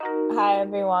Hi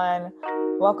everyone,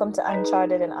 welcome to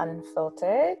Uncharted and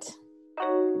Unfiltered.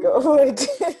 Go ahead.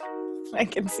 I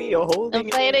can see you holding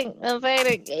it. I'm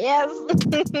fighting, yes.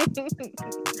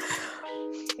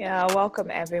 Yeah, welcome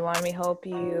everyone. We hope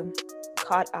you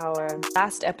caught our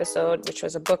last episode, which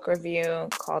was a book review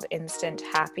called Instant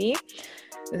Happy.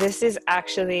 This is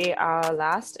actually our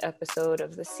last episode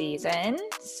of the season,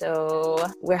 so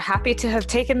we're happy to have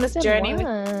taken this journey.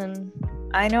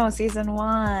 I know, season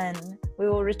 1. We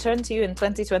will return to you in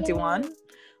 2021. Yay.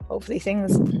 Hopefully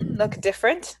things look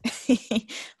different.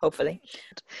 Hopefully.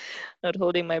 Not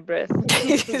holding my breath.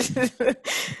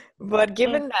 But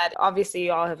given that obviously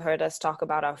you all have heard us talk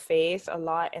about our faith a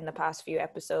lot in the past few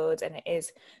episodes, and it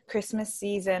is Christmas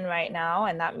season right now,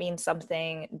 and that means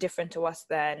something different to us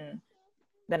than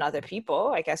other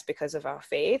people, I guess, because of our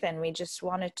faith. And we just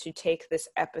wanted to take this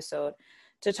episode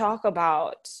to talk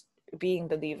about being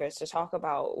believers, to talk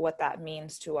about what that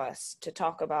means to us, to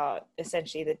talk about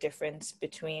essentially the difference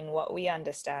between what we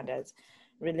understand as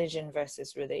religion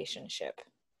versus relationship.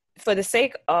 For the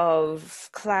sake of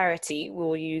clarity,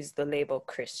 we'll use the label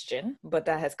Christian, but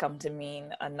that has come to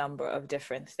mean a number of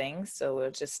different things. So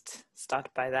we'll just start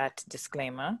by that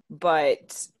disclaimer.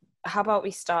 But how about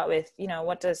we start with,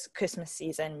 what does Christmas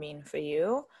season mean for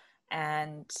you?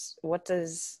 And what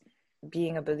does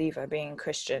being a believer, being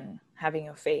Christian, having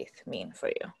your faith mean for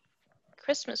you?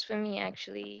 Christmas for me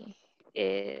actually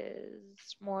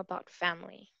is more about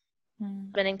family.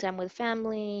 Spending time with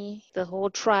family, the whole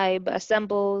tribe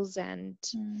assembles and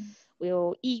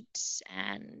we'll eat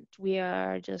and we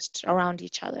are just around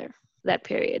each other that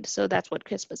period. So that's what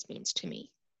Christmas means to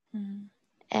me.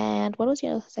 And what was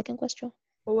your second question?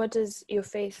 Well, what does your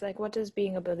faith, what does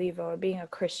being a believer or being a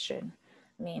Christian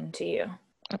mean to you?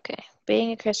 Okay,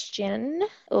 being a Christian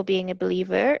or being a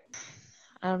believer,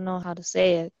 I don't know how to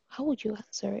say it. How would you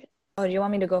answer it? Oh, do you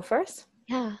want me to go first?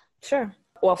 Yeah. Sure.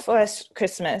 Well, first,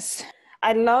 Christmas.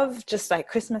 I love just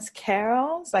Christmas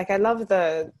carols. I love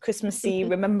the Christmassy,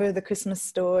 remember the Christmas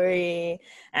story,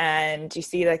 and you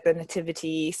see the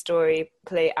nativity story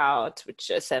play out,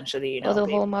 which essentially, the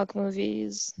Hallmark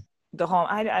movies.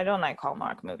 I don't like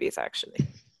Hallmark movies, actually.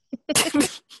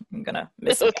 I'm gonna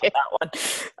miss on that one.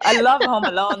 I love Home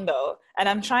Alone though, and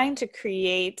I'm trying to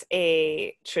create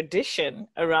a tradition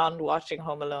around watching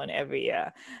Home Alone every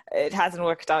year. It hasn't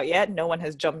worked out yet. No one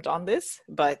has jumped on this,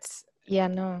 but yeah,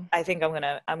 no. I think I'm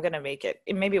gonna make it.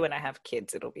 Maybe when I have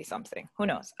kids, it'll be something. Who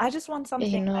knows? I just want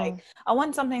something I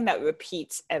want something that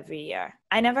repeats every year.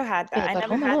 I never had that. I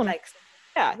never had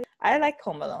I like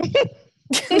Home Alone.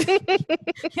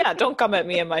 Yeah, don't come at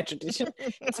me and my tradition.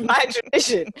 It's my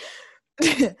tradition.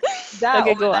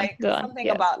 Go on. Something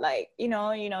about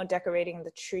decorating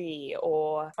the tree,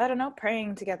 or I don't know,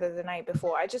 praying together the night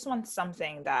before. I just want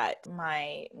something that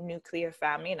my nuclear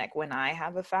family, when I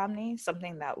have a family,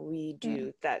 something that we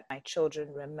do that my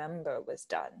children remember was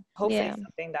done. Hopefully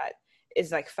something that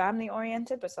is family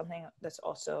oriented, but something that's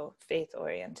also faith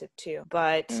oriented too.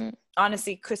 But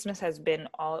honestly, Christmas has been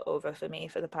all over for me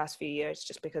for the past few years,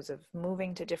 just because of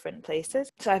moving to different places.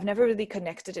 So I've never really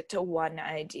connected it to one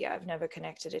idea. I've never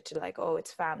connected it to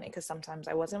it's family, because sometimes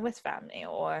I wasn't with family,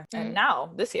 and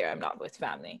now this year I'm not with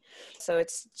family. So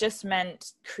it's just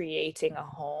meant creating a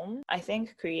home. I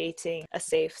think creating a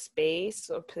safe space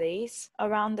or place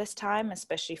around this time,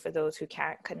 especially for those who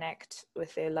can't connect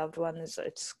with their loved ones.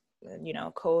 It's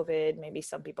COVID, maybe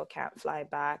some people can't fly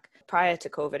back. Prior to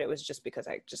COVID, it was just because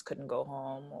I just couldn't go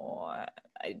home, or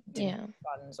I didn't have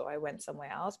funds, or I went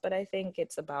somewhere else. But I think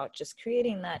it's about just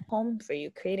creating that home for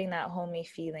you, creating that homey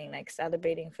feeling,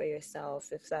 celebrating for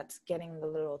yourself. If that's getting the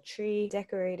little tree,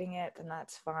 decorating it, then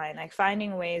that's fine.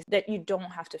 Finding ways that you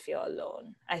don't have to feel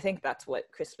alone. I think that's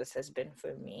what Christmas has been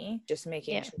for me, just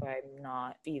making sure I'm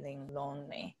not feeling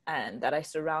lonely, and that I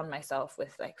surround myself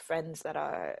with friends that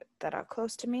are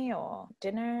close to me, or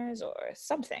dinners or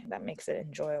something that makes it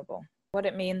enjoyable. What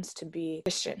it means to be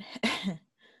Christian.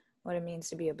 What it means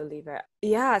to be a believer.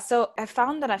 Yeah, so I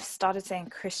found that I've started saying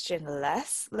Christian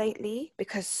less lately,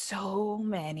 because so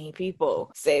many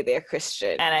people say they're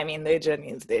Christian. And I mean, their journey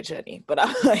is their journey. But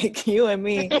I'm like, you and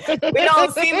me, we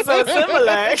don't seem so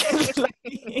similar.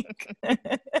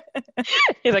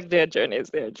 He's their journey is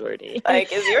their journey.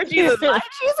 Is your Jesus my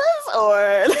Jesus?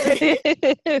 Or...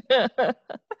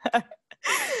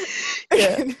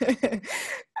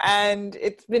 And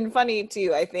it's been funny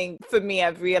too. I think for me,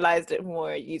 I've realized it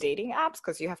more you dating apps,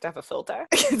 because you have to have a filter.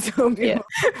 So people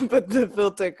put the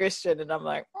filter Christian, and I'm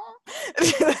like,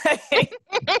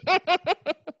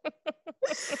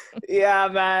 Yeah,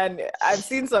 man. I've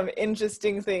seen some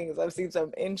interesting things.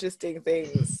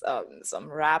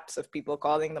 Some raps of people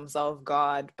calling themselves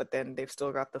God, but then they've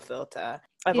still got the filter.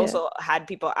 I've also had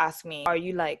people ask me, are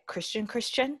you like Christian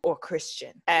or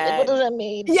Christian? Like, what does that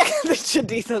mean? Yeah, the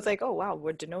Shadisa was like, oh wow,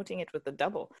 we're denoting it with a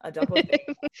double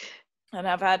thing. And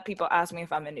I've had people ask me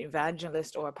if I'm an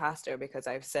evangelist or a pastor because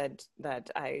I've said that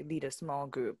I lead a small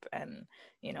group and,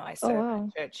 I serve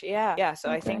in church. Yeah.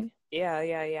 So I think,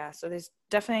 yeah. So there's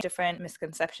definitely different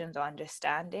misconceptions or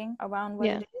understanding around what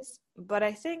it is. But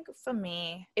I think for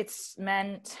me, it's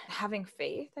meant having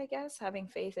faith, I guess, having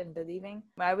faith and believing.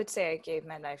 I would say I gave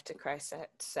my life to Christ at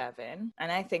 7.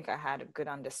 And I think I had a good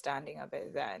understanding of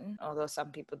it then. Although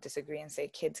some people disagree and say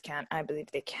kids can't, I believe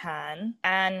they can.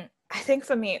 And I think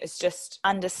for me, it's just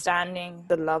understanding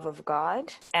the love of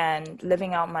God and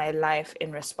living out my life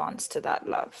in response to that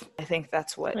love. I think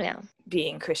that's what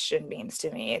being Christian means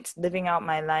to me. It's living out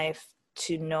my life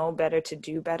to know better, to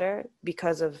do better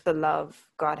because of the love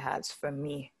God has for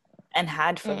me and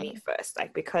had for me first,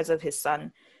 like because of his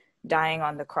son dying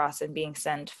on the cross and being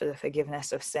sent for the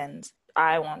forgiveness of sins.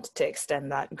 I want to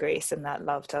extend that grace and that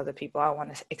love to other people. I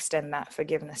want to extend that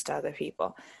forgiveness to other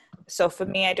people. So for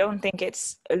me, I don't think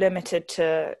it's limited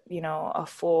to, a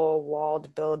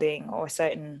four-walled building or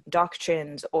certain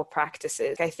doctrines or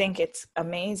practices. I think it's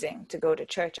amazing to go to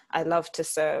church. I love to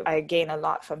serve. I gain a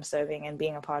lot from serving and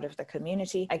being a part of the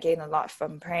community. I gain a lot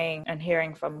from praying and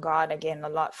hearing from God. I gain a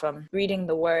lot from reading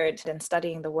the word and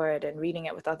studying the word and reading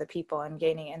it with other people and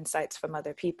gaining insights from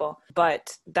other people.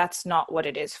 But that's not what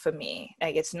it is for me.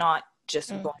 Like, it's not just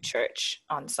going to church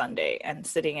on Sunday and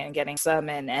sitting and getting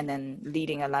sermon and then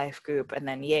leading a life group and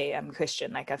then, yay, I'm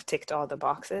Christian. Like, I've ticked all the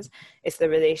boxes. It's the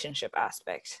relationship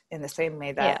aspect in the same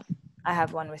way that I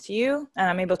have one with you and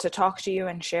I'm able to talk to you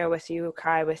and share with you,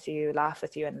 cry with you, laugh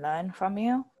with you, and learn from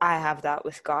you. I have that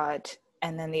with God.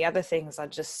 And then the other things are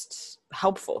just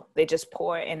helpful. They just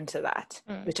pour into that,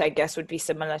 which I guess would be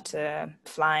similar to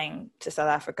flying to South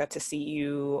Africa to see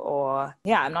you, or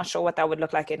I'm not sure what that would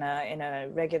look like in a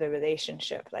regular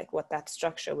relationship, like what that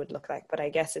structure would look like. But I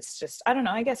guess it's just, I don't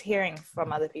know, I guess hearing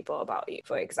from other people about you,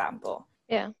 for example.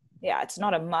 Yeah, it's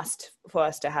not a must for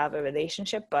us to have a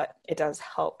relationship, but it does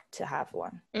help to have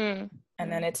one. And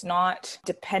then it's not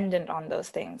dependent on those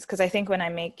things. Because I think when I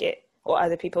make it, or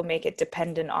other people make it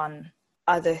dependent on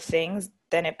other things,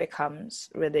 then it becomes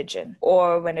religion.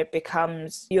 Or when it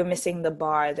becomes you're missing the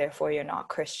bar, therefore you're not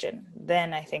Christian,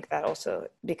 then I think that also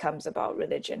becomes about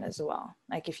religion as well.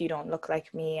 Like, if you don't look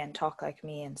like me and talk like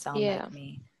me and sound like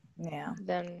me,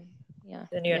 then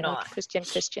you're not Christian.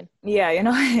 You're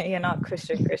not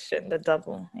Christian, the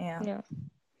double.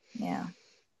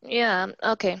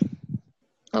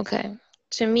 Okay.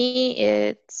 To me,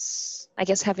 it's, I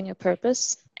guess, having a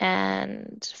purpose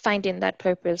and finding that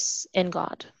purpose in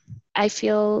God. I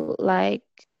feel like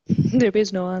there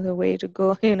is no other way to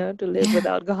go, to live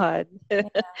without God.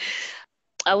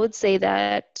 I would say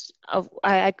that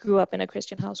I grew up in a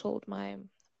Christian household. My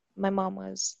mom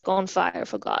was on fire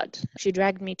for God. She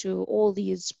dragged me to all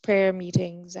these prayer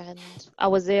meetings and I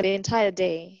was there the entire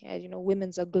day. And,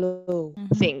 women's aglow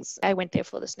things. I went there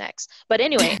for the snacks. But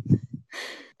anyway,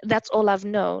 that's all I've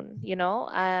known,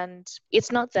 and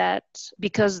it's not that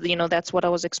because, that's what I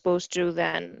was exposed to,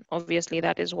 then obviously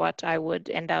that is what I would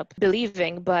end up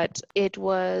believing. But it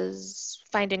was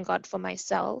finding God for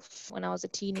myself when I was a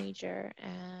teenager.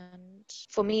 And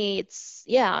for me, it's,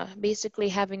 basically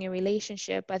having a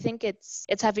relationship. I think it's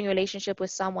having a relationship with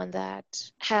someone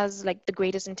that has like the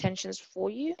greatest intentions for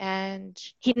you and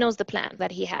he knows the plan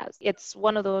that he has. It's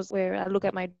one of those where I look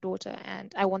at my daughter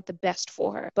and I want the best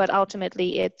for her, but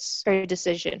ultimately it's her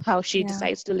decision how she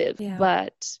decides to live.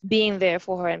 But being there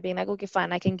for her and being like, okay,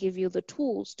 fine, I can give you the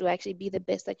tools to actually be the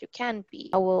best that you can be.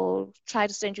 I will try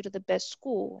to send you to the best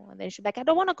school. And then she'll be like, I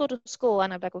don't want to go to school.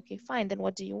 And I'm like, okay, fine, then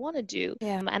what do you want to do?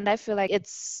 And I feel like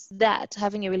it's that,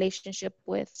 having a relationship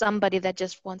with somebody that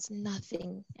just wants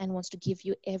nothing and wants to give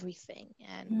you everything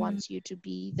and wants you to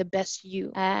be the best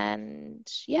you. And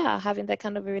having that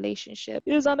kind of a relationship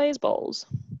is amazeballs.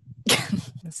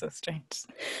 It's so strange.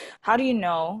 How do you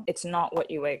know it's not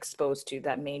what you were exposed to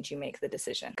that made you make the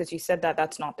decision? Because you said that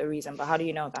that's not the reason, but how do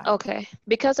you know that? Okay,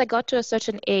 because I got to a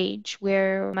certain age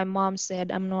where my mom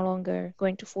said, I'm no longer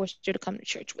going to force you to come to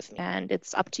church with me and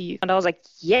it's up to you. And I was like,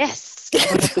 yes, I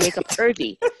don't have to wake up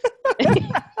early. I'm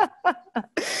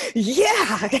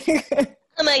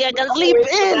like, I can sleep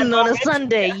in on a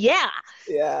Sunday. Yeah,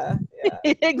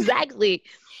 exactly.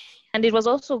 And it was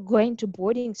also going to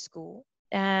boarding school.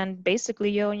 And basically,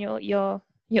 you're your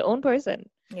own person.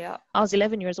 Yeah. I was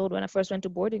 11 years old when I first went to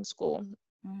boarding school.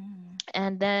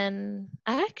 And then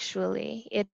actually,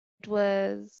 it It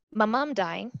was my mom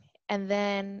dying and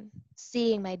then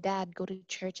seeing my dad go to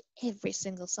church every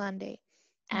single Sunday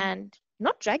and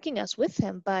not dragging us with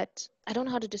him, but I don't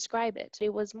know how to describe it.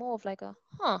 It was more of like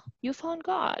you found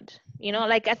God.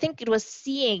 Like I think it was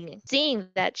seeing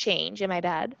that change in my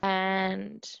dad,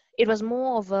 and it was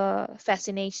more of a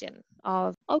fascination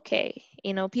of, okay,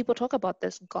 people talk about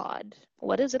this God.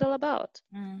 What is it all about?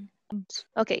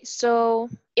 Okay, so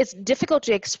it's difficult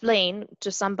to explain to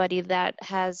somebody that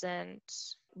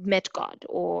hasn't met God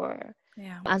or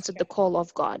answered the call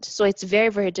of God. So it's very,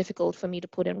 very difficult for me to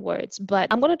put in words, but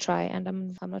I'm going to try, and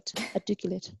I'm not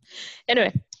articulate.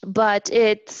 Anyway, but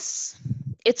it's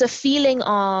a feeling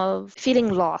of feeling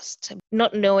lost,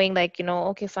 not knowing, like,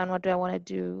 okay, fine, what do I want to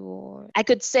do? Or I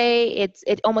could say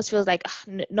it almost feels like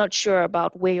not sure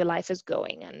about where your life is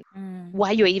going and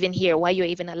why you're even here, why you're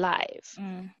even alive.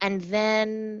 And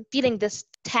then feeling this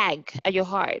tag at your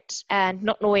heart and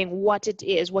not knowing what it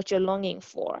is, what you're longing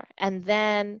for. And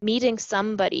then meeting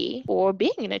somebody or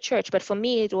being in a church. But for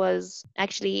me, it was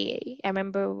actually, I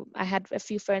remember I had a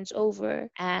few friends over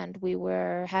and we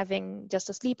were having just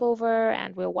a sleepover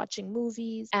and we were watching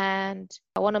movies. And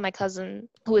one of my cousins,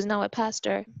 who is now a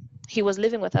pastor, he was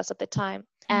living with us at the time.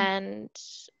 And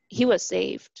he was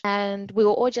saved. And we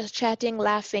were all just chatting,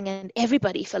 laughing, and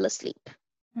everybody fell asleep.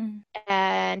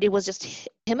 And it was just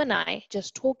him and I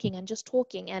just talking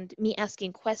and me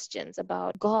asking questions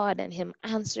about God and him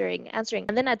answering. And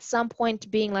then at some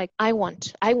point being like, I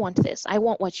want this. I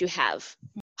want what you have.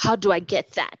 How do I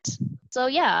get that? So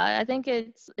yeah, I think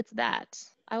it's that.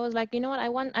 I was like, you know what? I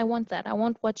want that. I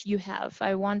want what you have.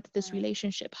 I want this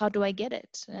relationship. How do I get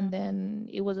it? And then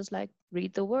it was just like,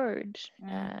 read the word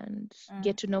and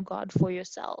get to know God for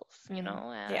yourself,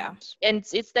 and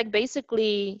it's like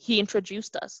basically he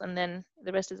introduced us, and then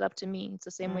the rest is up to me. It's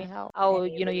the same way how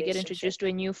you get introduced to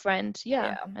a new friend,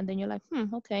 and then you're like,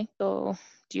 okay, so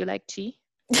do you like tea?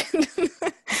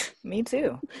 Me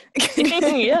too.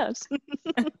 Yes.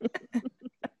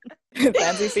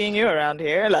 Fancy seeing you around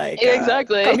here. Like,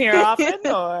 exactly. Come here often,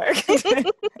 or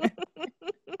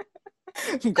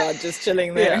God just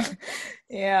chilling there.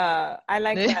 Yeah, I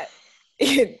like that.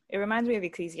 It reminds me of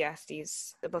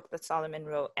Ecclesiastes, the book that Solomon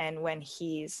wrote, and when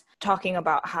he's talking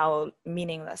about how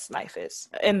meaningless life is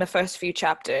in the first few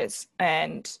chapters.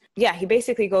 And yeah, he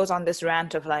basically goes on this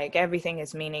rant of like, everything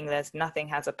is meaningless, nothing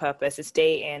has a purpose, it's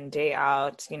day in, day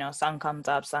out, sun comes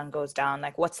up, sun goes down,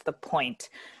 like what's the point?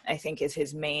 I think is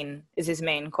his main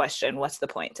question. What's the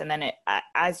point? And then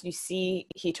as you see,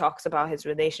 he talks about his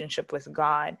relationship with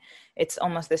God. It's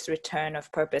almost this return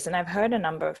of purpose. And I've heard a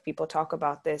number of people talk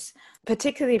about this,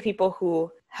 particularly people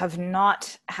who have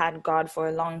not had God for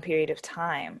a long period of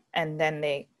time, and then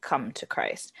they come to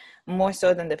Christ, more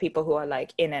so than the people who are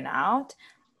like in and out,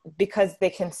 because they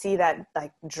can see that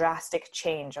like drastic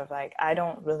change of like, I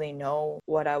don't really know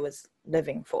what I was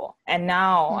living for, and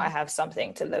now I have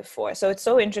something to live for. So it's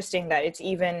so interesting that it's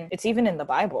even in the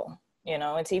Bible.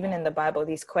 It's even in the Bible,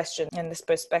 these questions and this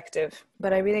perspective.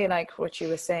 But I really like what you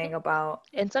were saying about...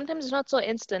 And sometimes it's not so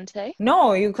instant, hey?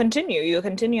 No, you continue.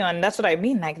 And that's what I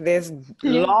mean. Like, there's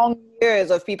long years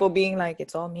of people being like,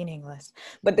 it's all meaningless.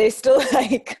 But they're still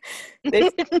like, they're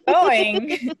still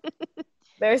going.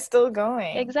 They're still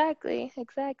going. Exactly.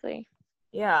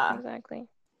 Yeah. Exactly.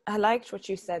 I liked what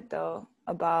you said, though,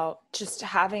 about just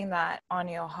having that on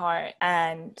your heart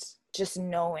and just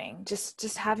knowing, just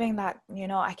having that,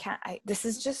 this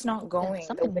is just not going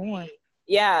the way, more.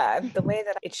 The way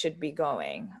that it should be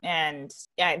going. And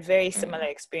yeah, very similar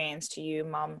experience to you.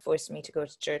 Mom forced me to go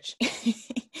to church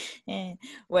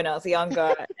when I was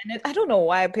younger. And I don't know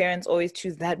why parents always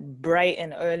choose that bright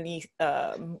and early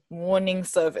morning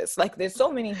service. Like, there's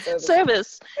so many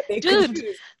services. Dude,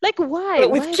 like, why?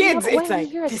 But with why kids, it's why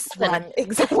like this one.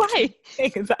 Exactly. Why?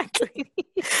 Exactly.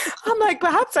 I'm like,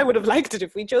 perhaps I would have liked it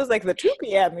if we chose like the 2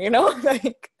 p.m.,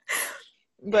 like,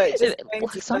 but just going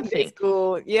to Sunday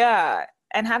school. Yeah.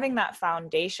 And having that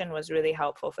foundation was really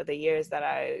helpful for the years that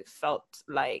I felt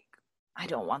like I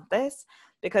don't want this,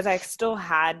 because I still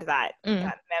had that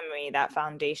memory, that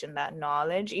foundation, that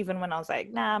knowledge, even when I was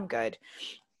like, nah, I'm good.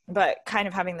 But kind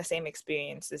of having the same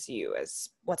experience as you, as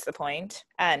what's the point?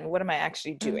 And what am I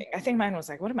actually doing? I think mine was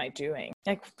like, what am I doing?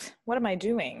 Like, what am I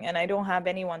doing? And I don't have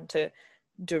anyone to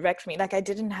direct me. Like, I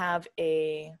didn't have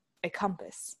a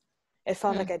compass. It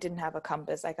felt like I didn't have a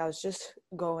compass. Like, I was just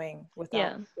going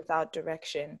without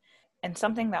direction. And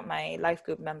something that my life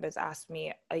group members asked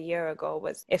me a year ago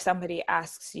was, if somebody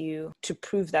asks you to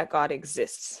prove that God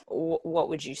exists, what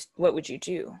would you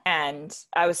do? And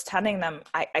I was telling them,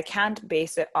 I can't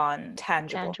base it on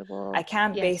tangible. I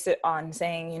can't base it on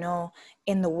saying,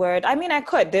 in the word. I mean, I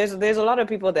could. There's a lot of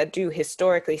people that do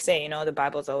historically say, the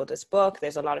Bible's the oldest book.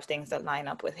 There's a lot of things that line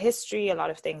up with history, a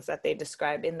lot of things that they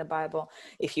describe in the Bible.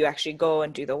 If you actually go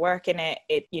and do the work in it,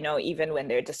 even when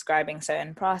they're describing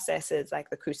certain processes like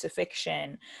the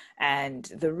crucifixion and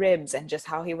the ribs and just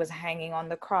how he was hanging on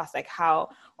the cross, like how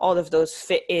all of those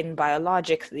fit in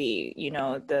biologically,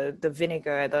 the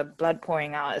vinegar, the blood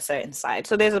pouring out a certain side.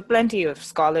 So there's plenty of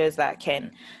scholars that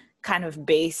can kind of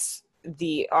base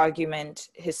the argument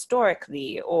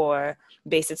historically or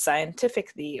base it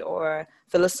scientifically or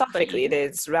philosophically.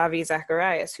 There's Ravi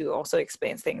Zacharias, who also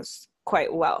explains things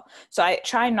quite well. So I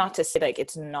try not to say like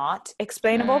it's not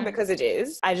explainable, because it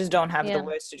is. I just don't have the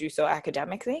words to do so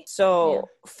academically. So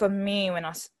for me, when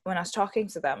I was talking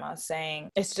to them, I was saying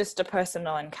it's just a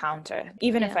personal encounter.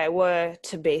 Even if I were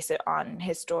to base it on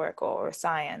historical or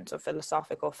science or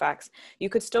philosophical facts, you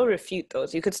could still refute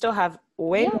those. You could still have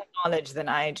way more knowledge than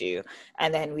I do,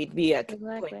 and then we'd be at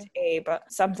point A.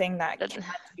 But something that can't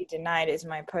be denied is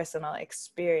my personal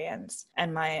experience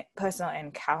and my personal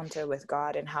encounter with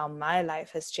God, and how my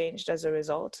life has changed as a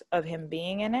result of him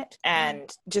being in it.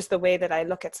 And just the way that I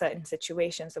look at certain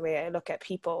situations, the way I look at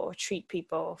people or treat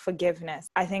people,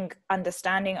 forgiveness. I think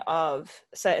understanding of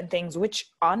certain things, which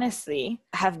honestly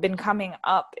have been coming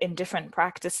up in different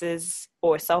practices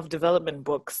or self-development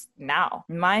books now.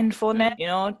 Mindfulness,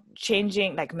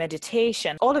 changing, like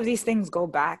meditation, all of these things go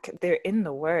back. They're in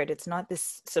the word. It's not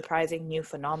this surprising new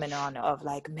phenomenon of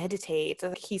like meditate.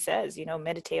 He says,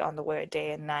 meditate on the word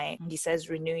day and night. He says,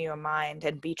 renew your mind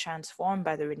and be transformed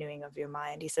by the renewing of your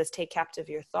mind. He says, take captive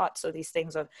your thoughts. So these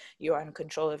things of you are in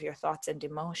control of your thoughts and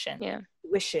emotion.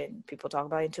 Intuition, people talk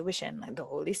about intuition, like the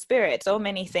Holy Spirit. So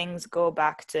many things go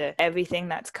back to everything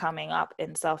that's coming up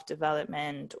in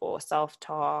self-development or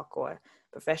self-talk or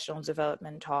professional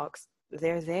development talks.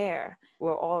 They're there.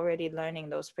 We're already learning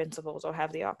those principles, or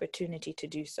have the opportunity to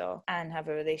do so, and have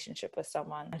a relationship with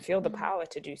someone and feel the power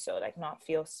to do so, like not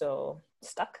feel so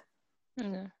stuck.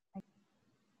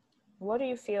 What do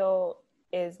you feel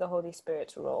is the Holy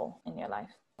Spirit's role in your life?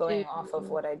 Going off of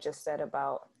what I just said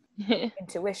about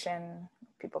intuition,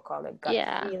 people call it gut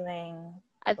feeling,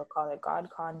 people call it God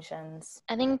conscience.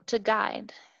 I think to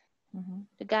guide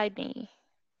me.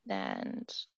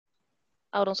 And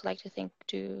I would also like to think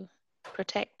to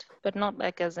protect, but not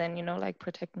like as in, like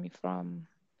protect me from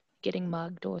getting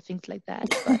mugged or things like that.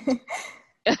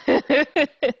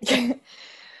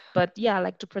 But but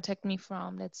like to protect me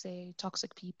from, let's say,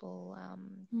 toxic people,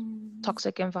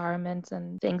 toxic environments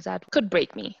and things that could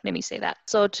break me. Let me say that.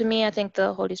 So to me, I think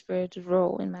the Holy Spirit's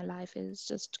role in my life is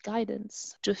just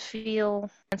guidance, to feel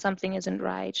when something isn't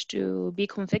right, to be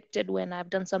convicted when I've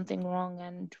done something wrong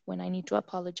and when I need to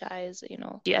apologize.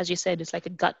 As you said, it's like a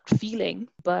gut feeling,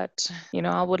 but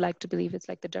I would like to believe it's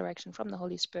like the direction from the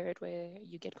Holy Spirit where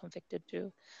you get convicted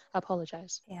to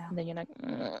apologize. And then you're like,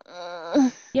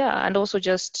 and also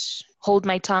just hold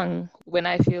my tongue when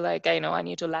I feel like I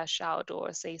need to lash out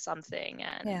or say something.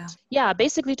 And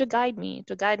basically to guide me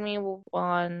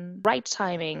on right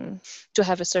timing to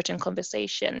have a certain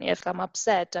conversation. If I'm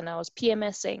upset and I was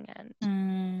PMSing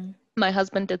and my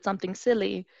husband did something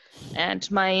silly and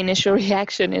my initial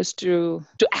reaction is to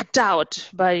act out,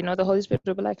 but the Holy Spirit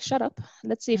will be like, shut up,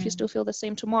 let's see if you still feel the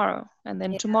same tomorrow. And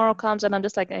then tomorrow comes and I'm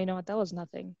just like, what, that was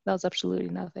nothing, that was absolutely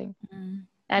nothing.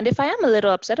 And if I am a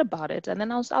little upset about it, and then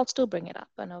I'll still bring it up,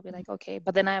 and I'll be like, okay,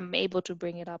 but then I'm able to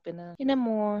bring it up in a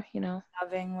more,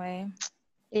 loving way.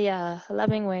 Yeah, a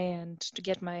loving way, and to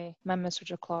get my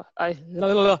message across.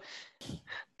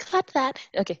 Cut that.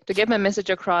 Okay, to get my message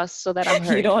across so that I'm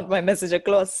heard. You don't want my message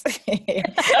across.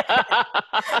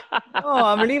 Oh,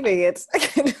 I'm leaving it.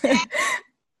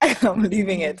 I'm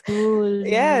leaving it.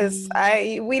 Yes,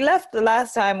 we left the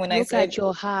last time when I said at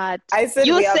your heart. I said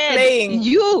you we are playing.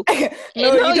 You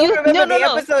don't remember the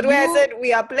episode where I said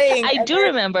we are playing. I do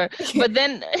remember, but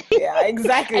then yeah,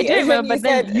 exactly. I do remember, but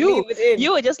then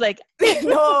you were just like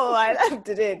no, I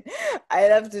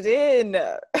left it in.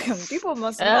 People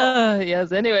must know.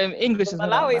 Yes. Anyway, English is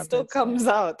Malawi still comes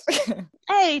out.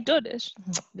 Hey, dude, it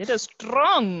is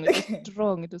strong.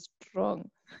 It is strong.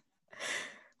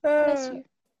 Bless you.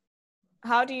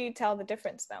 How do you tell the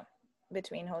difference, though,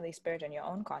 between Holy Spirit and your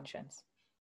own conscience?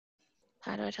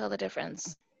 How do I tell the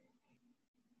difference?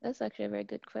 That's actually a very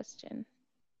good question.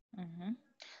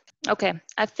 Okay,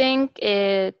 I think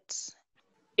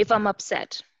if I'm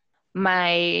upset,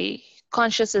 my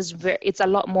conscience it's a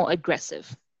lot more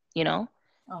aggressive,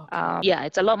 Okay. Yeah,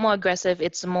 it's a lot more aggressive.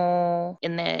 It's more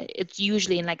it's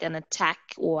usually in like an attack,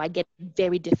 or I get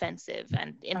very defensive,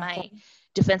 and in my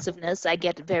defensiveness I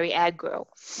get very aggro.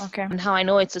 Okay. And how I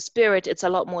know it's a spirit, it's a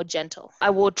lot more gentle. I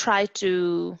will try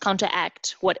to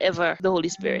counteract whatever the Holy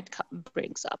Spirit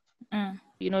brings up.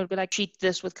 You know, be like, treat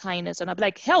this with kindness, and I'll be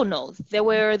like, hell no, they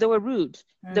were rude.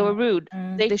 They were rude.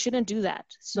 They shouldn't do that.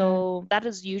 So that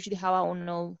is usually how I will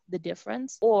know the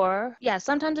difference. Or yeah,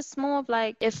 sometimes it's more of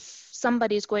like if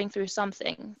somebody's going through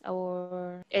something,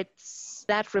 or it's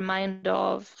that reminder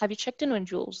of, have you checked in on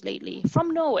Jules lately?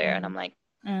 From nowhere. And I'm like,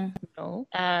 no.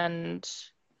 And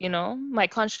you know, my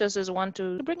consciousness want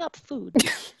to bring up food.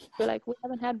 We're like, we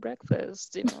haven't had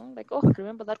breakfast, you know, like, oh,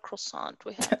 remember that croissant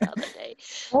we had the other day?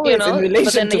 Always, you know, in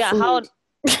relation but then, to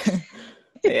food.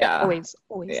 Yeah. always.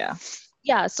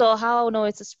 Yeah, so how I know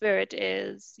it's a spirit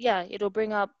is, it'll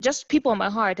bring up just people in my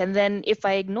heart. And then if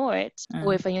I ignore it,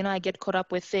 or if I get caught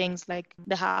up with things like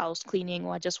the house cleaning,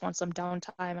 or I just want some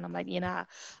downtime, and I'm like,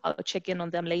 I'll check in on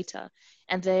them later.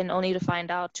 And then only to find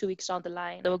out 2 weeks down the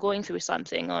line, they were going through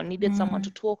something or needed someone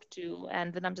to talk to.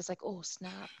 And then I'm just like, oh,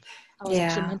 snap. I was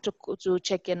actually meant to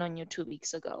check in on you 2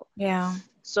 weeks ago. Yeah.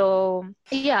 So,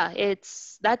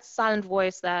 it's that silent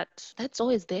voice that's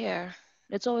always there.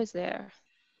 It's always there.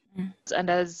 And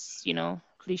as,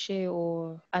 cliche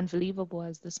or unbelievable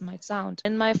as this might sound,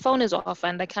 and my phone is off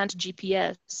and I can't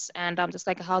GPS, and I'm just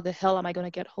like, how the hell am I going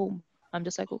to get home? I'm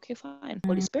just like, okay, fine.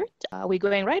 Holy Spirit, are we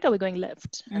going right or are we going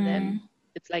left? And then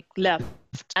it's like left.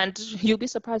 And you'll be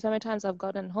surprised how many times I've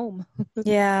gotten home.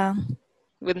 Yeah.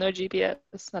 With no GPS,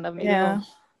 and I've made it home.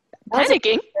 That's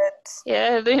Panicking.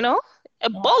 A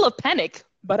ball of panic,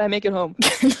 but I make it home.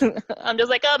 I'm just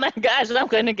like, oh my gosh, I'm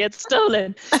going to get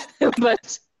stolen.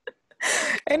 But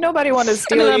ain't nobody want to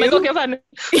steal you. I'm like, okay, fine.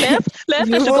 Left,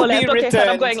 I should go left. Okay, fine,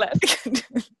 I'm going left.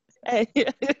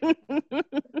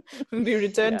 Be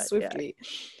returned swiftly.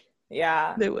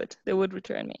 Yeah. They would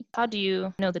return me. How do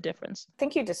you know the difference? I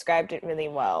think you described it really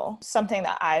well. Something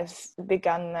that I've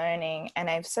begun learning, and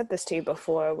I've said this to you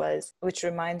before, which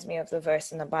reminds me of the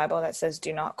verse in the Bible that says,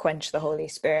 do not quench the Holy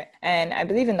Spirit. And I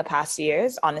believe in the past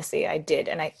years, honestly, I did.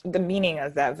 And the meaning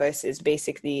of that verse is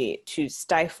basically to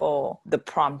stifle the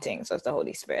promptings of the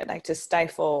Holy Spirit, like to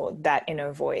stifle that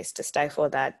inner voice, to stifle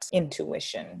that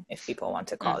intuition, if people want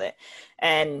to call it.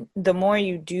 And the more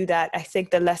you do that, I think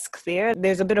the less clear.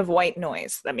 There's a bit of white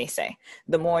noise, let me say,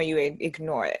 the more you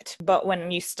ignore it. But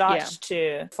when you start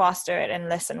to foster it and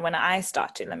listen,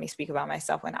 let me speak about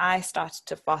myself, when I start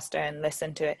to foster and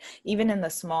listen to it, even in the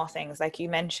small things, like you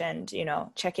mentioned,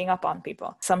 checking up on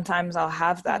people. Sometimes I'll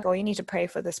have that, you need to pray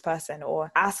for this person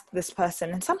or ask this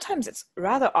person. And sometimes it's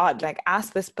rather odd, like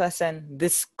ask this person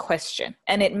this question.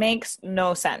 And it makes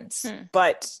no sense.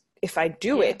 But if I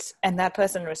do it and that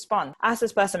person responds, ask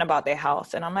this person about their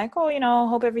health. And I'm like,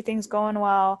 hope everything's going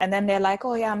well. And then they're like,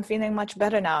 oh yeah, I'm feeling much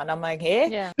better now. And I'm like, hey?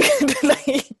 Yeah.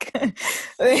 and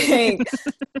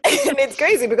it's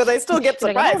crazy because I still get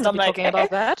surprised. I'm like, talking about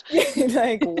that.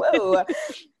 Like, whoa.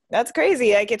 That's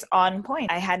crazy. Like, it's on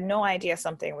point. I had no idea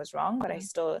something was wrong, but I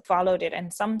still followed it.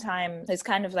 And sometimes it's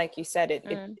kind of like you said,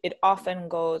 it often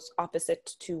goes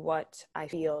opposite to what I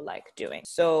feel like doing.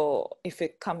 So if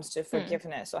it comes to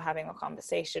forgiveness or having a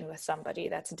conversation with somebody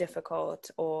that's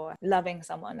difficult, or loving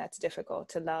someone that's difficult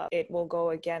to love, it will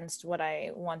go against what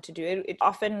I want to do. It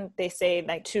often, they say,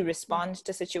 like, to respond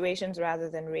to situations rather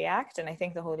than react. And I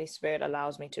think the Holy Spirit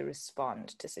allows me to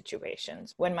respond to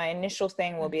situations. When my initial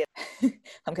thing will be,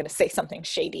 I'm going to say something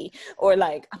shady, or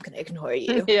like, I'm going to ignore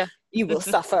you. You will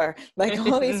suffer. Like, the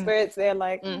Holy Spirit's there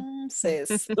like,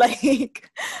 sis, like,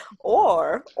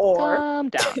 or calm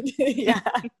down.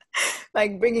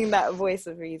 Like bringing that voice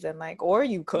of reason, like, or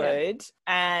you could.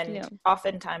 And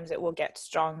oftentimes it will get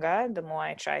stronger the more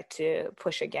I try to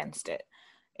push against it.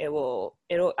 I'll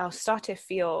start to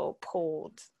feel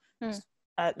pulled,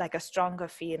 like a stronger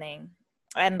feeling.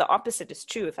 And the opposite is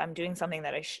true if I'm doing something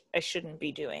that I shouldn't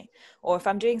be doing, or if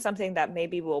I'm doing something that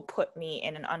maybe will put me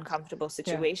in an uncomfortable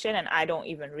situation and I don't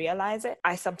even realize it.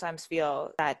 I sometimes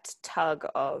feel that tug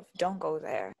of don't go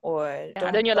there, or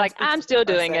then you're like, I'm still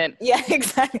doing it. Yeah,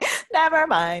 exactly. Never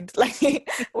mind. Like,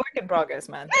 work in progress,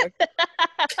 man.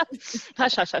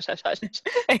 Hush, hush, hush, hush, hush.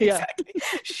 Exactly.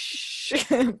 Shh.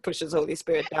 Pushes Holy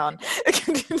Spirit down.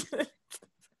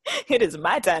 It is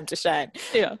my time to shine.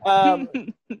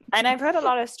 And I've heard a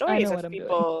lot of stories of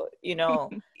people,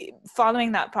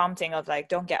 following that prompting of like,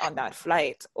 don't get on that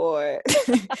flight, or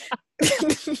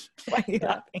why are you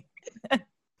laughing?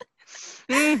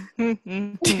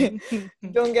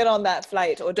 Don't get on that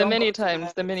flight, or don't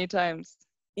the many times.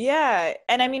 Yeah.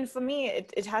 And I mean, for me,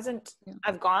 it hasn't,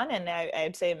 I've gone, and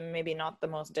I'd say maybe not the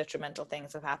most detrimental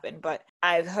things have happened, but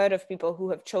I've heard of people who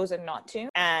have chosen not to,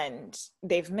 and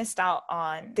they've missed out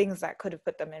on things that could have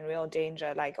put them in real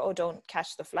danger. Like, oh, don't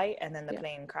catch the flight and then the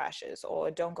plane crashes,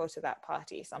 or don't go to that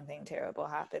party, something terrible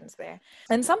happens there.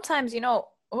 And sometimes,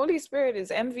 Holy Spirit is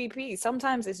MVP.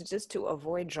 Sometimes it's just to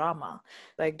avoid drama.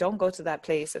 Like, don't go to that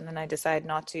place. And then I decide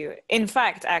not to. In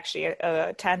fact, actually,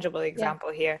 a tangible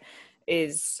example here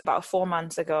is about 4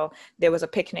 months ago, there was a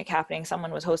picnic happening.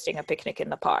 Someone was hosting a picnic in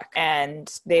the park,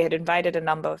 and they had invited a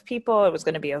number of people. It was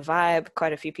going to be a vibe,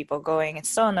 quite a few people going.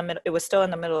 It was still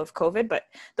in the middle of COVID, but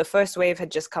the first wave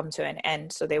had just come to an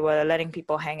end. So they were letting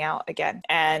people hang out again.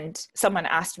 And someone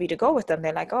asked me to go with them.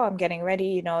 They're like, oh, I'm getting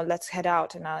ready, let's head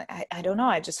out. And I don't know.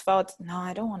 I just felt, no,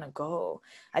 I don't want to go.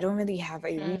 I don't really have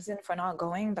a reason for not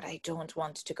going, but I don't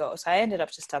want to go. So I ended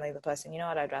up just telling the person, you know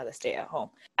what, I'd rather stay at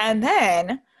home. And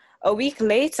then a week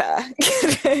later,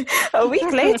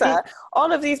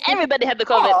 all of these people, everybody had the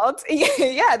COVID.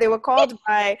 Yeah, they were called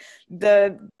by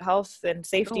the health and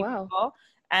safety people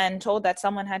and told that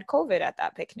someone had COVID at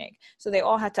that picnic. So they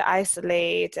all had to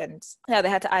isolate, and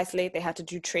they had to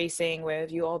do tracing. Where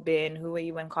have you all been? Who were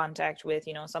you in contact with?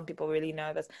 Some people were really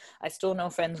nervous. I still know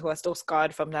friends who are still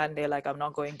scarred from that, and they're like, I'm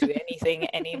not going to anything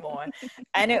anymore.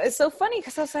 And it was so funny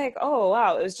because I was like, oh,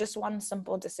 wow, it was just one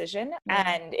simple decision,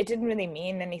 and it didn't really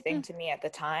mean anything to me at the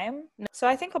time. So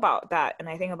I think about that, and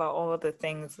I think about all of the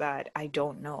things that I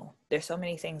don't know. There's so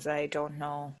many things that I don't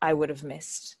know I would have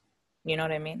missed. You know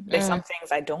what I mean? There's some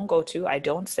things I don't go to, I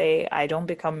don't say, I don't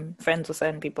become friends with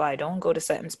certain people, I don't go to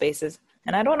certain spaces,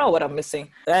 and I don't know what I'm missing.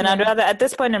 And I'd rather, at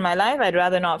this point in my life, I'd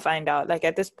rather not find out. Like,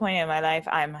 at this point in my life,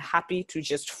 I'm happy to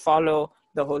just follow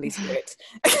the Holy Spirit.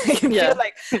 I feel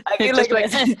like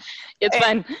it's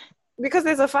fine. Because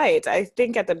there's a fight. I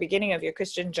think at the beginning of your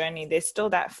Christian journey, there's still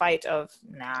that fight of,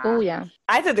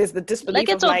 either there's the disbelief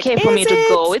it's okay for me to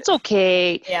go. It's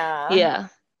okay. Yeah.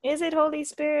 Is it Holy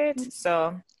Spirit?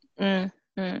 So... Yeah,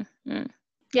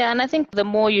 and I think the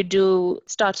more you do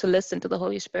start to listen to the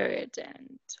Holy Spirit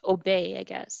and obey, I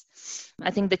guess,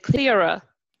 I think the clearer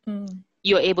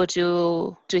you're able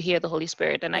to hear the Holy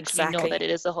Spirit and actually know that it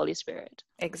is the Holy Spirit.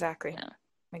 Exactly. Yeah.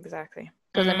 Exactly.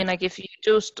 Because I mean, like, if you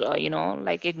just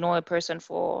ignore a person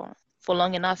for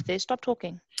long enough, they stop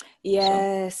talking.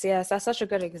 Yes, that's such a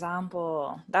good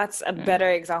example. That's a better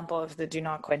example of the do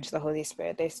not quench the Holy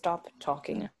Spirit. They stop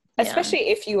talking. Especially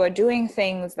if you are doing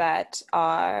things that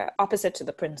are opposite to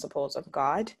the principles of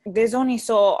God. There's only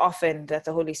so often that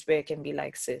the Holy Spirit can be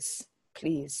like, sis,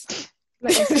 please.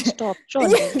 Like, stop, John.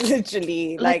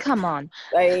 Literally. Like, come on.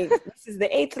 Like, this is the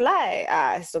 8th lie.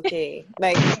 It's okay.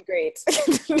 Like, great.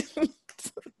 This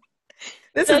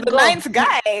is the 9th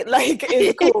guy. Like,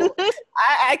 it's cool.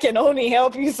 I can only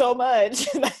help you so much.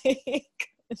 Like,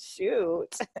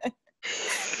 shoot.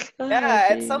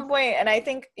 At some point, and I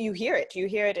think you hear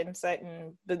it in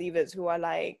certain believers who are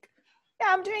like,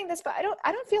 I'm doing this, but I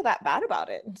don't feel that bad about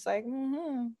it. It's like,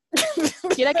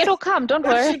 you're like, it'll come, don't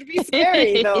worry. It should be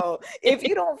scary though. If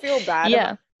you don't feel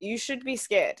bad, you should be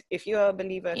scared. If you're a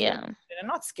believer, you're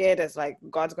not scared as like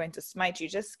God's going to smite you,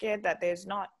 just scared that there's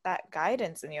not that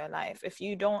guidance in your life. If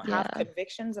you don't have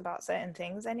convictions about certain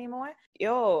things anymore,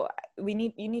 you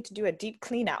need to do a deep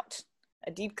clean out.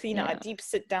 A deep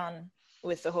sit down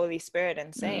with the Holy Spirit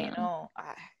and say,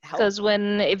 because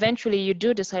when eventually you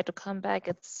do decide to come back,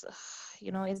 it's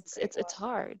it's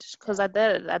hard, because at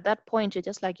that point you're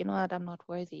just like, you know what, I'm not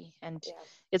worthy, and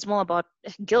it's more about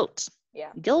guilt.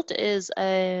 Guilt is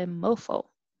a mofo,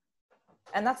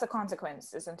 and that's a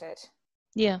consequence, isn't it?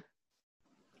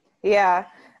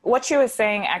 What you were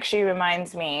saying actually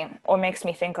reminds me, or makes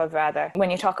me think of, rather, when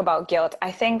you talk about guilt,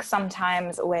 I think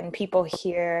sometimes when people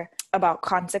hear about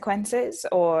consequences,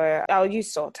 or I'll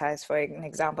use soul ties for an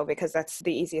example, because that's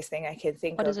the easiest thing I can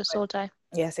think of. What is a soul tie?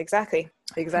 Yes, exactly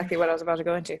what I was about to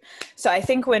go into. So I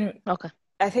think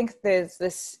I think there's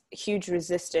this huge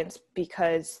resistance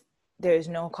because there's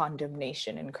no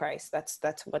condemnation in Christ. That's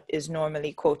what is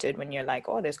normally quoted when you're like,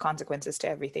 oh, there's consequences to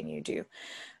everything you do.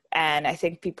 And I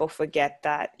think people forget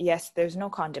that, yes, there's no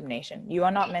condemnation. You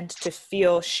are not meant to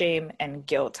feel shame and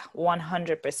guilt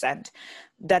 100%.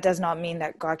 That does not mean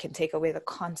that God can take away the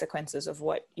consequences of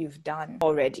what you've done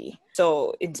already.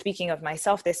 So in speaking of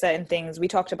myself, there's certain things, we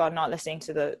talked about not listening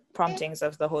to the promptings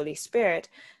of the Holy Spirit.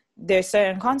 There's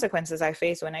certain consequences I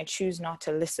face when I choose not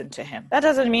to listen to him. That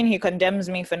doesn't mean he condemns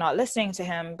me for not listening to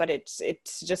him, but it's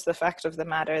just the fact of the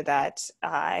matter that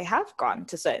I have gone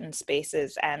to certain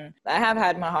spaces and I have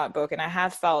had my heart broken. I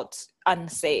have felt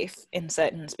unsafe in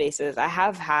certain spaces. I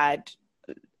have had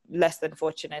less than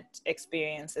fortunate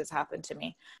experiences happen to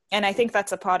me. And I think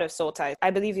that's a part of soul ties. I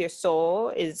believe your soul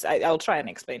is, I'll try and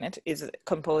explain it, is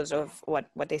composed of what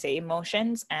they say,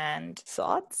 emotions and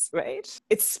thoughts, right?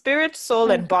 It's spirit,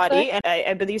 soul, and body. And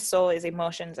I believe soul is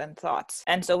emotions and thoughts.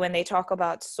 And so when they talk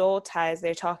about soul ties,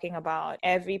 they're talking about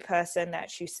every person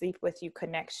that you sleep with, you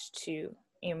connect to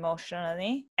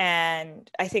emotionally. And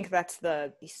I think that's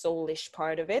the soulish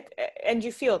part of it. And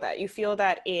you feel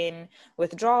that in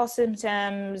withdrawal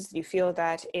symptoms, you feel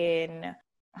that in,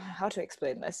 how to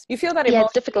explain this, you feel that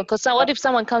it's difficult, because what if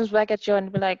someone comes back at you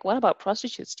and be like, what about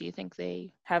prostitutes? Do you think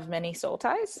they have many soul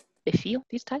ties? They feel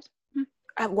these ties?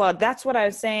 Well, that's what I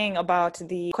was saying about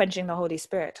the quenching the Holy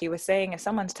Spirit. You were saying if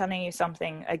someone's telling you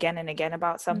something again and again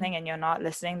about something and you're not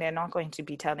listening, they're not going to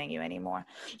be telling you anymore.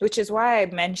 Which is why I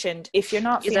mentioned, if you're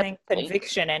not feeling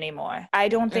conviction anymore, I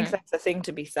don't think that's a thing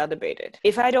to be celebrated.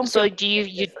 If I don't feel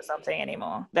for something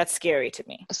anymore, that's scary to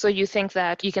me. So you think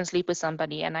that you can sleep with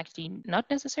somebody and actually not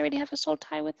necessarily have a soul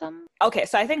tie with them? Okay,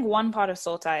 so I think one part of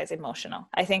soul tie is emotional.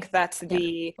 I think that's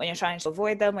when you're trying to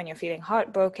avoid them, when you're feeling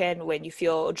heartbroken, when you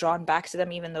feel drawn back to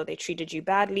them even though they treated you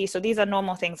badly. So these are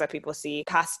normal things that people see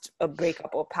past a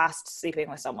breakup or past sleeping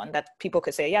with someone, that people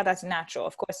could say, yeah, that's natural.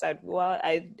 Of course,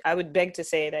 I would beg to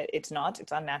say that it's not.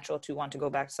 It's unnatural to want to go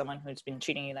back to someone who's been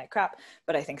treating you like crap.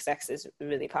 But I think sex is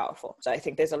really powerful. So I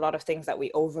think there's a lot of things that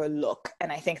we overlook. And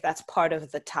I think that's part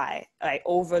of the tie. I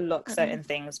overlook certain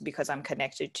things because I'm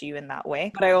connected to you in that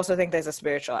way. But I also think there's a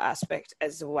spiritual aspect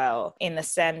as well, in the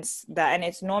sense that, and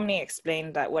it's normally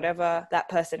explained that whatever that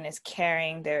person is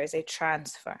carrying, there is a transfer.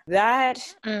 That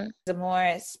is a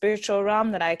more spiritual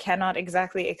realm that I cannot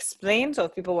exactly explain. So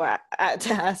if people were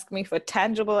to ask me for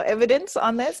tangible evidence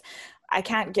on this, I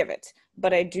can't give it.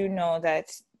 But I do know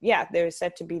that, there is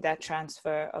said to be that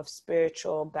transfer of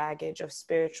spiritual baggage, of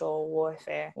spiritual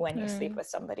warfare when you sleep with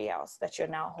somebody else that you're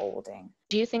now holding.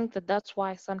 Do you think that that's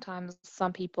why sometimes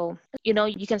some people,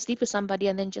 you can sleep with somebody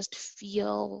and then just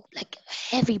feel like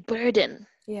a heavy burden?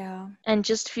 Yeah. And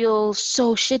just feel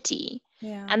so shitty.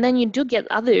 Yeah. And then you do get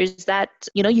others that,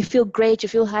 you feel great, you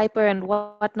feel hyper and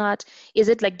whatnot. Is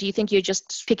it like, do you think you're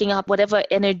just picking up whatever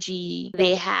energy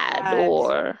they had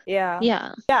or?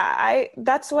 Yeah,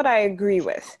 that's what I agree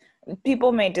with.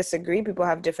 People may disagree, people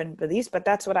have different beliefs, but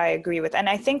that's what I agree with. And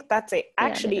I think that's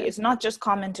it's not just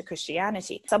common to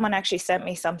Christianity. Someone actually sent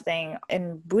me something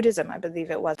in Buddhism, I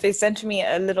believe it was. They sent me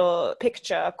a little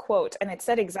picture, a quote, and it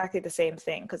said exactly the same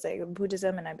thing, because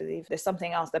Buddhism, and I believe there's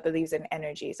something else that believes in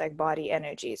energies, like body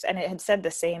energies, and it had said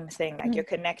the same thing, like you're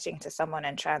connecting to someone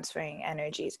and transferring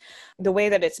energies. The way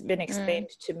that it's been explained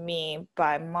to me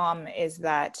by mom is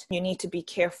that you need to be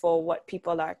careful what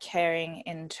people are carrying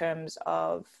in terms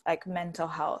of like mental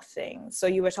health things. So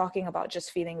you were talking about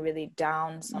just feeling really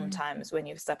down sometimes when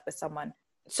you've slept with someone.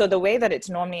 So the way that it's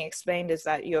normally explained is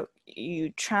that you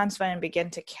transfer and begin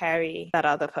to carry that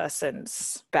other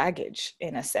person's baggage,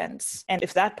 in a sense. And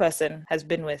if that person has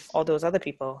been with all those other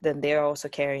people, then they're also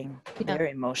carrying their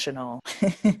emotional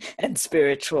and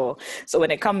spiritual. So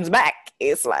when it comes back,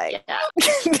 it's like,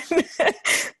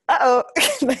 uh-oh,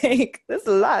 like, there's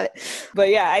a lot. But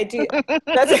I do.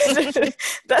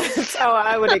 That's how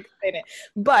I would explain it.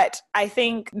 But I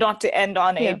think, not to end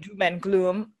on a doom and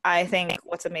gloom, I think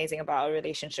what's amazing about a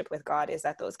relationship with God is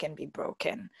that those can be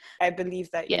broken. I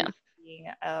believe that being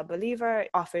a believer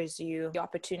offers you the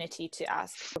opportunity to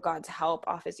ask for God's help,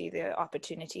 offers you the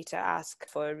opportunity to ask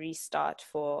for a restart,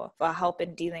 for help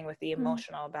in dealing with the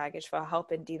emotional baggage, for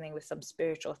help in dealing with some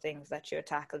spiritual things that you're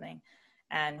tackling,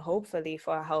 and hopefully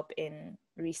for help in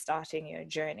restarting your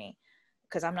journey.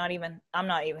 Because I'm not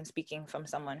even speaking from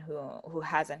someone who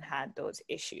hasn't had those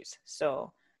issues.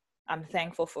 So I'm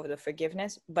thankful for the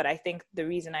forgiveness, but I think the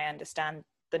reason I understand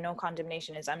the no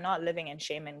condemnation is I'm not living in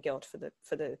shame and guilt for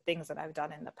the things that I've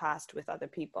done in the past with other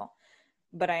people.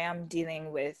 But I am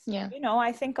dealing with,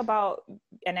 I think about,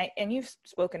 and you've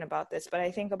spoken about this, but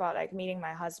I think about like meeting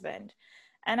my husband,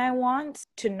 and I want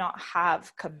to not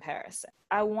have comparison.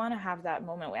 I want to have that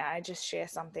moment where I just share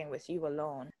something with you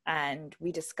alone and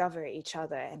we discover each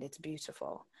other and it's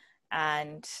beautiful.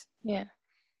 And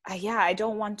I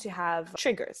don't want to have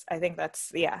triggers. I think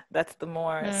that's the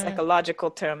more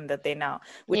psychological term that they know,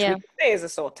 which we say is a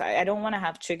soul tie. I don't want to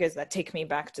have triggers that take me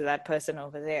back to that person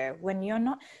over there when you're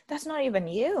not, that's not even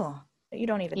you. You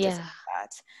don't even deserve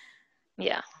that.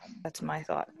 Yeah. That's my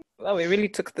thought. Well, we really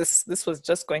took this was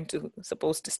just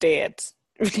supposed to stay at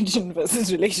religion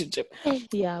versus relationship.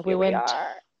 Yeah, we went.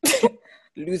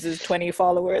 Loses 20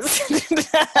 followers.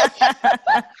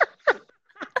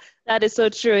 That is so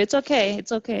true. It's okay.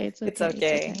 It's okay.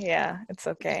 Yeah, it's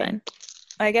okay. It's fine.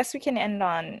 I guess we can end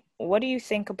on, what do you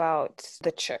think about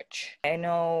the church? I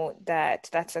know that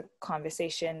that's a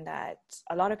conversation that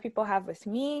a lot of people have with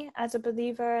me as a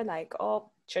believer, like, oh,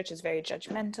 church is very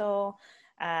judgmental,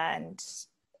 and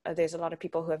there's a lot of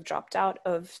people who have dropped out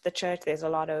of the church. There's a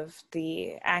lot of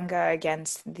the anger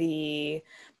against the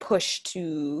push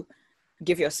to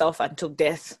give yourself until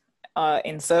death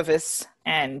in service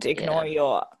and ignore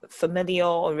your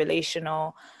familial or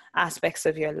relational aspects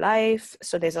of your life.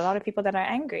 So there's a lot of people that are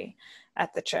angry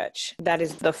at the church. That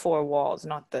is the four walls,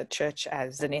 not the church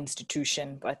as an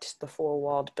institution, but the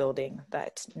four-walled building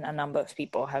that a number of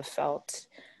people have felt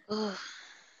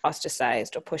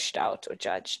ostracized or pushed out or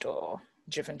judged or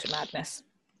driven to madness.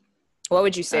 What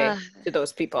would you say to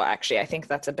those people? Actually, I think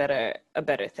that's a better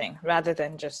thing, rather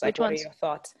than just like, what are your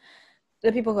thoughts?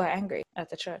 The people who are angry at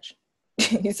the church.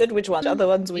 You said which ones? Other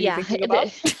ones were you thinking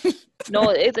about?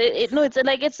 No,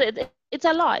 it's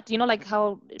a lot. You know, like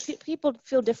how people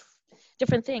feel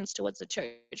different things towards the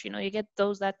church. You know, you get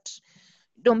those that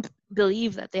don't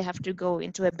believe that they have to go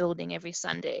into a building every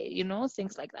Sunday. You know,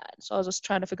 things like that. So I was just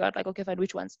trying to figure out, like, okay, fine,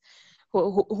 which ones?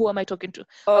 Who am I talking to?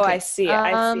 Oh, okay. I see.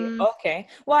 Okay.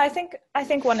 Well, I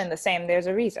think one and the same. There's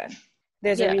a reason.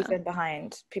 There's a reason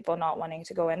behind people not wanting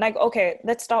to go in. Like, okay,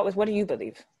 let's start with, what do you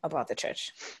believe about the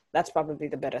church? That's probably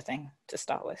the better thing to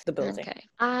start with, the building. Okay.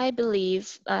 I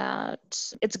believe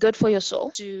that it's good for your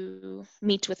soul to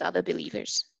meet with other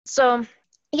believers. So,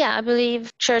 yeah, I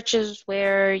believe churches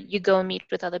where you go and meet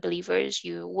with other believers,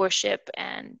 you worship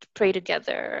and pray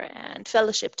together and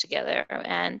fellowship together,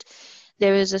 and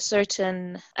there is a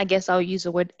certain, I guess I'll use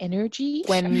the word energy,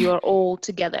 when you're all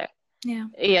together.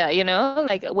 Yeah, you know,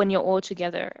 like when you're all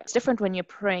together. It's different when you're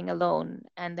praying alone,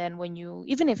 and then when you,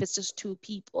 even if it's just two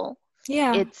people,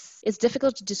 it's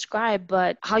difficult to describe,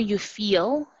 but how you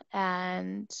feel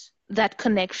and that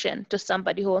connection to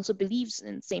somebody who also believes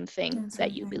in the same thing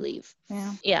that you believe.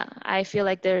 Yeah, I feel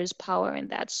like there is power in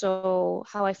that. So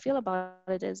how I feel about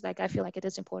it is, like, I feel like it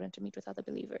is important to meet with other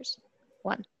believers.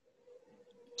 1.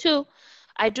 2,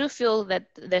 I do feel that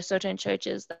there's certain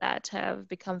churches that have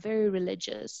become very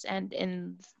religious, and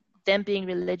in them being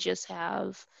religious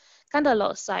have kind of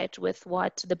lost sight with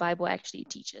what the Bible actually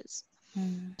teaches.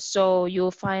 So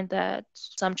you'll find that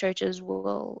some churches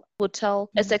will tell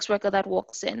a sex worker that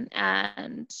walks in,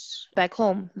 and back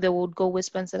home they would go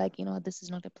whisper and say, like, you know, this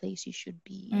is not a place you should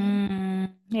be in.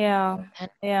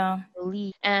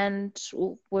 And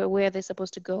where they're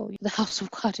supposed to go, the house of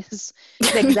God is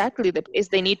exactly the place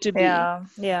they need to be.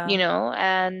 You know,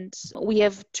 and we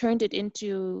have turned it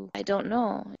into, I don't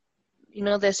know, you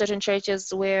know, there's certain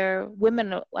churches where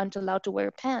women aren't allowed to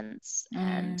wear pants,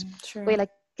 and we're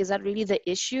like, is that really the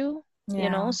issue? You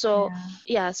know, so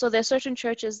so there's certain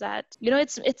churches that, you know,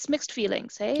 it's mixed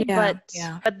feelings, hey? But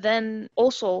then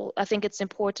also I think it's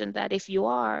important that if you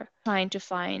are trying to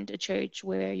find a church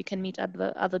where you can meet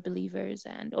other believers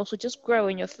and also just grow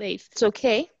in your faith, it's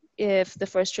okay if the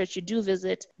first church you do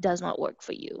visit does not work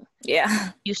for you.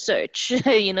 You search.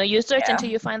 You know, you search until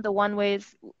you find the one where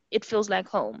it feels like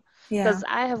home. Because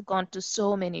I have gone to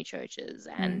so many churches,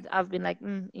 and I've been like,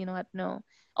 you know what, no.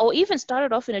 Or even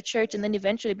started off in a church and then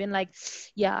eventually been like,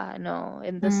 yeah, no,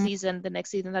 in this season, the next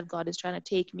season that God is trying to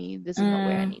take me, this is not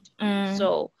where I need to be.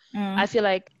 So I feel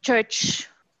like church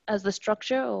as the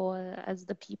structure or as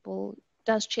the people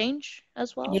does change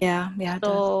as well.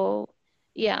 So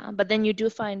but then you do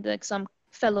find like some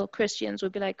fellow Christians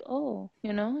would be like, oh,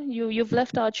 you know, you've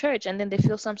left our church, and then they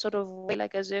feel some sort of way,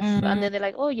 like as if, and then they're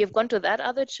like, oh, you've gone to that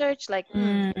other church, like,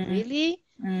 really?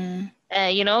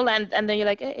 You know, and then you're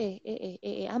like,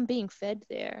 hey, I'm being fed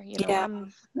there, you know.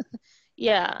 I'm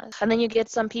and then you get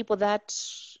some people that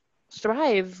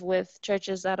thrive with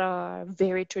churches that are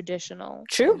very traditional.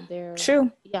 True.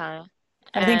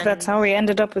 I think that's how we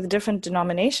ended up with different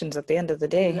denominations at the end of the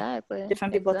day. Exactly.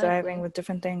 Different people thriving with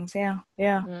different things.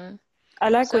 I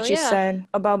like what you said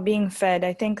about being fed.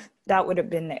 I think that would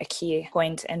have been a key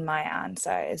point in my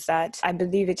answer, is that I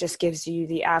believe it just gives you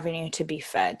the avenue to be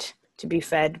fed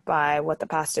by what the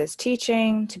pastor is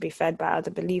teaching, to be fed by other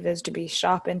believers, to be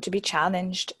sharpened, to be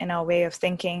challenged in our way of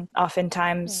thinking.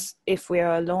 Oftentimes, if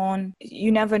we're alone,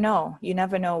 you never know. You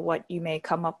never know what you may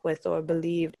come up with or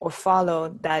believe or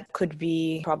follow that could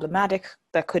be problematic,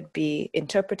 that could be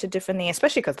interpreted differently,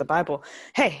 especially because the Bible,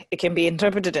 it can be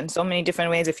interpreted in so many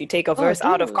different ways if you take a verse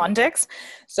out of context.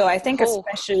 So I think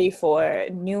especially for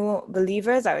new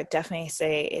believers, I would definitely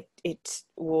say it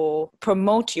will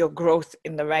promote your growth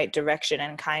in the right direction,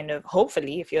 and kind of,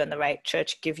 hopefully, if you're in the right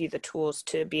church, give you the tools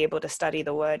to be able to study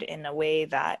the word in a way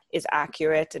that is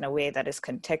accurate, in a way that is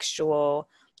contextual,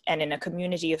 And in a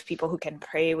community of people who can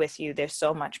pray with you, there's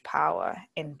so much power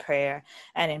in prayer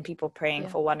and in people praying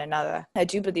for one another. I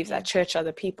do believe that church are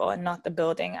the people and not the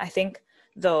building. I think,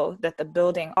 though, that the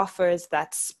building offers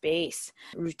that space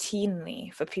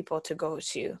routinely for people to go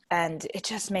to, and it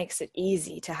just makes it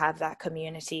easy to have that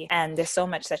community. And there's so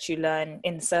much that you learn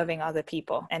in serving other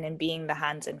people and in being the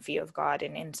hands and feet of God,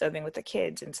 and in serving with the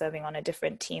kids and serving on a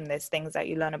different team. There's things that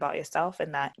you learn about yourself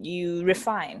and that you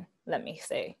refine,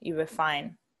 you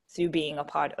refine through being a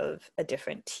part of a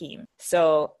different team.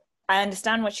 So I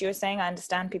understand what you were saying. I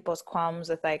understand people's qualms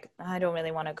with like, I don't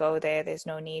really want to go there. There's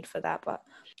no need for that. But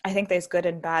I think there's good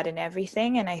and bad in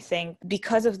everything. And I think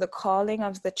because of the calling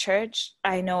of the church,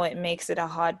 I know it makes it a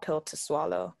hard pill to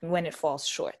swallow when it falls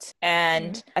short.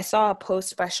 And I saw a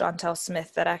post by Chantel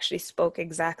Smith that actually spoke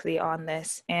exactly on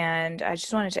this. And I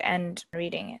just wanted to end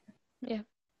reading it. Yeah.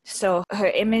 So her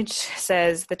image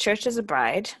says, the church is a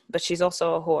bride, but she's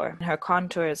also a whore. Her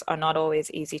contours are not always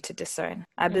easy to discern.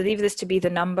 I believe this to be the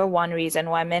number one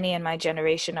reason why many in my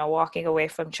generation are walking away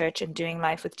from church and doing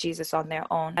life with Jesus on their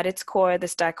own. At its core,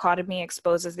 this dichotomy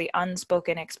exposes the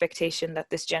unspoken expectation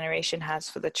that this generation has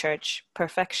for the church: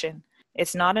 perfection.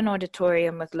 It's not an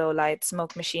auditorium with low lights,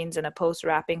 smoke machines, and a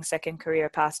post-rapping second career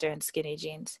pastor in skinny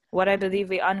jeans. What I believe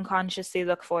we unconsciously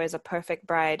look for is a perfect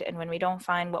bride, and when we don't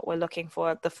find what we're looking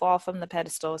for, the fall from the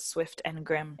pedestal is swift and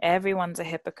grim. Everyone's a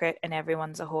hypocrite and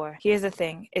everyone's a whore. Here's the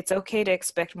thing. It's okay to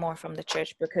expect more from the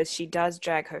church because she does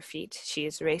drag her feet. She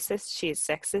is racist, she is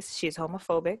sexist, she is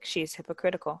homophobic, she is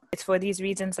hypocritical. It's for these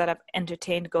reasons that I've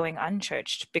entertained going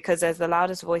unchurched, because as the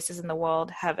loudest voices in the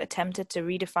world have attempted to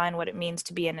redefine what it means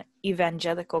to be an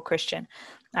evangelical Christian,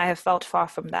 I have felt far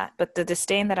from that. But the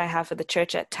disdain that I have for the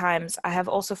church at times, I have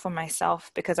also for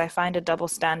myself, because I find a double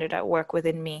standard at work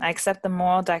within me. I accept the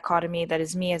moral dichotomy that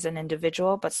is me as an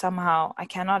individual, but somehow I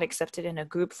cannot accept it in a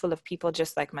group full of people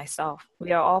just like myself.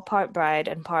 We are all part bride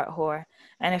and part whore,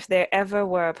 and if there ever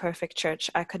were a perfect church,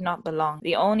 I could not belong.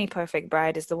 The only perfect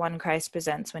bride is the one Christ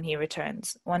presents when he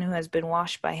returns, one who has been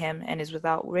washed by him and is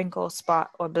without wrinkle,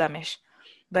 spot, or blemish.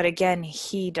 But again,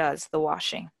 he does the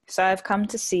washing. So I've come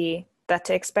to see that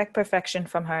to expect perfection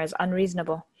from her is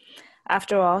unreasonable.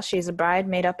 After all, she is a bride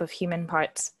made up of human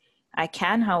parts. I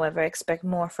can, however, expect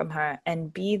more from her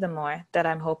and be the more that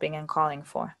I'm hoping and calling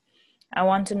for. I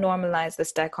want to normalize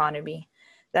this dichotomy.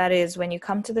 That is, when you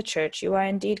come to the church, you are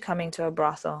indeed coming to a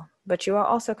brothel, but you are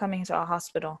also coming to a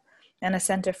hospital and a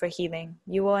center for healing.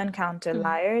 You will encounter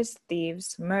liars,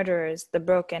 thieves, murderers, the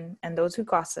broken, and those who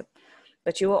gossip.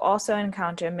 But you will also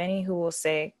encounter many who will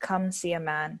say, "Come see a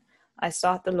man. I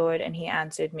sought the Lord and he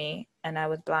answered me, and I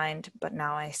was blind, but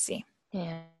now I see."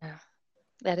 Yeah,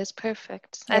 that is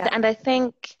perfect. Yeah. And I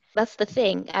think that's the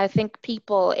thing. I think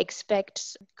people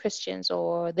expect Christians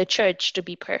or the church to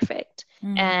be perfect.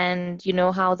 And you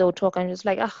know how they'll talk and just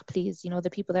like, please, the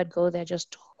people that go there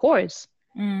just whores.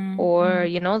 Or,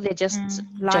 they're just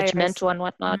judgmental and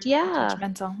whatnot. Yeah.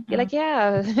 Judgmental. You're like,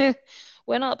 yeah.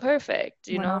 We're not perfect,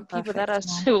 We're not people perfect, that are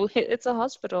so, it's a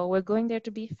hospital. We're going there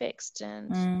to be fixed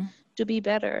and to be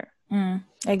better.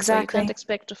 Exactly. So you can't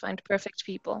expect to find perfect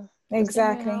people.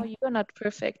 Exactly. You're not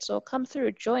perfect, so come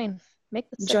through, make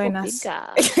the Join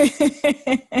circle us.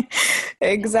 bigger.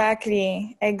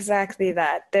 Exactly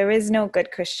that. There is no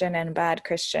good Christian and bad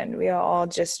Christian. We are all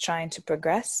just trying to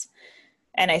progress.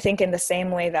 And I think in the same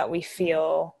way that we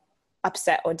feel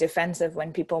upset or defensive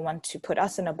when people want to put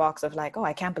us in a box of like, "Oh,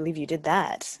 I can't believe you did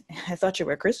that. I thought you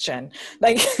were Christian."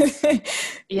 Like,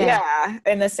 yeah.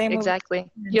 In the same exactly.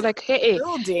 You're like, hey,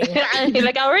 building. You're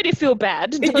like, I already feel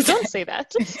bad. Don't say that.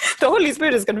 The Holy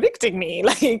Spirit is convicting me.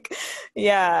 Like,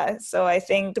 yeah. So I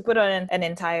think to put on an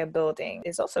entire building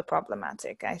is also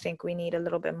problematic. I think we need a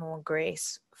little bit more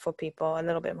grace for people, a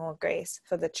little bit more grace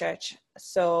for the church.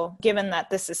 So given that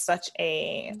this is such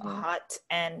a hot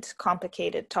and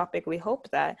complicated topic, we hope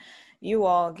that you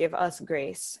all give us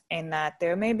grace in that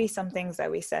there may be some things that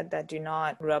we said that do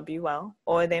not rub you well,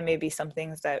 or there may be some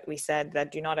things that we said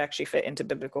that do not actually fit into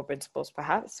biblical principles,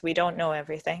 perhaps. We don't know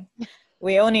everything.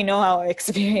 We only know our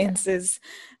experiences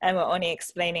and we're only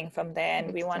explaining from there.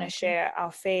 And we want to share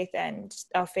our faith, and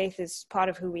our faith is part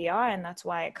of who we are. And that's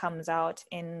why it comes out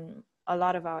in a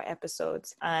lot of our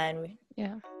episodes, and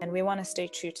we want to stay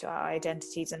true to our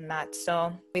identities in that.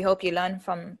 So we hope you learn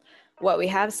from what we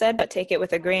have said, but take it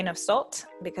with a grain of salt,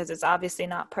 because it's obviously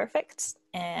not perfect,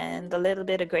 and a little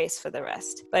bit of grace for the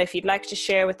rest. But if you'd like to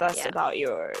share with us about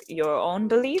your own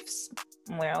beliefs,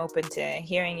 we're open to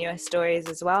hearing your stories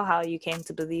as well, how you came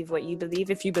to believe what you believe,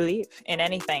 if you believe in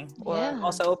anything. We're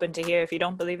also open to hear if you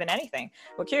don't believe in anything.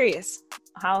 We're curious.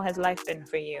 How has life been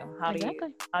for you? How do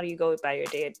you go about your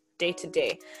day to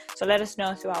day? So let us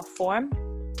know through our form.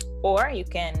 or you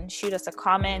can shoot us a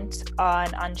comment on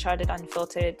Uncharted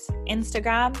Unfiltered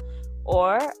Instagram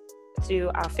or through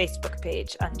our Facebook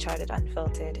page, Uncharted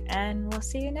Unfiltered. And we'll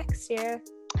see you next year.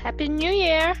 Happy New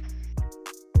Year!